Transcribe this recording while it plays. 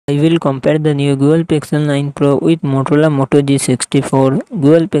I will compare the new Google Pixel 9 Pro with Motorola Moto G64.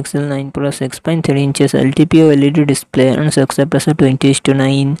 Google Pixel 9 Pro 6.3 inches LTPO LED display and success ratio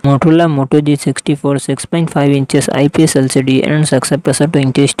 20:9. Motorola Moto G64 6.5 inches IPS LCD and success ratio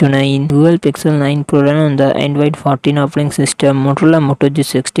 20:9. Google Pixel 9 Pro run on the Android 14 operating system. Motorola Moto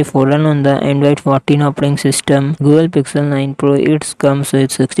G64 run on the Android 14 operating system. Google Pixel 9 Pro it comes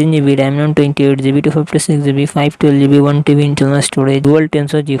with 16GB RAM and 28GB, 256GB, 512GB, 1TB internal storage, dual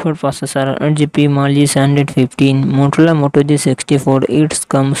Tensor G4 processor, 8GB Mali 115. Motorola Moto G64 it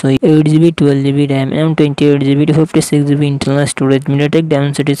comes with 8GB, 12GB RAM and 28GB, 256GB internal storage, MediaTek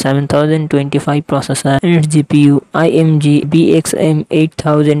Dimensity 7025 processor and GPU, IMG BXM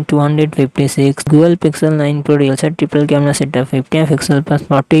 8256. Google Pixel 9 Pro real set triple camera setup, 50MP plus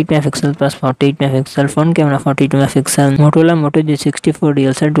 48MP plus 48MP, front camera 42MP. Motorola Moto G64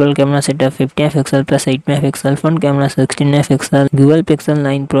 real set dual camera setup, 50MP plus 8MP, front camera 16MP. Google Pixel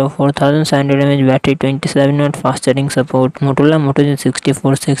 9 Pro 4700 mAh battery, 27W fast charging support. Motorola Moto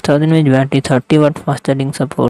G64 6000 mAh battery, 30W fast charging support.